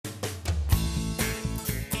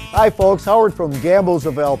Hi folks, Howard from Gambles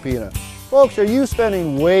of Alpena. Folks, are you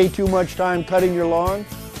spending way too much time cutting your lawn?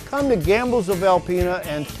 Come to Gambles of Alpena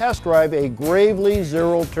and test drive a Gravely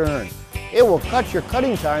Zero Turn. It will cut your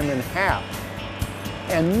cutting time in half.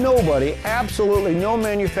 And nobody, absolutely no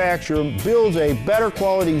manufacturer, builds a better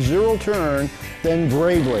quality zero turn than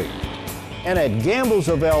Gravely. And at Gambles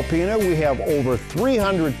of Alpena, we have over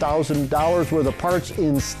 $300,000 worth of parts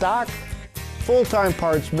in stock, full-time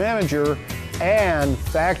parts manager, and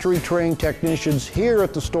factory-trained technicians here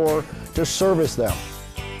at the store to service them.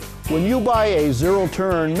 When you buy a zero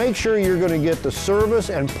turn, make sure you're going to get the service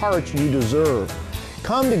and parts you deserve.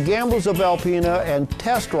 Come to Gambles of Alpena and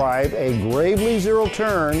test drive a Gravely Zero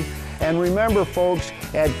Turn. And remember folks,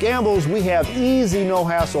 at Gambles we have easy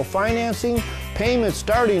no-hassle financing, payments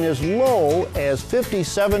starting as low as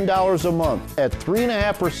 $57 a month at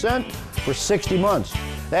 3.5% for 60 months.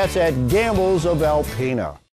 That's at Gambles of Alpena.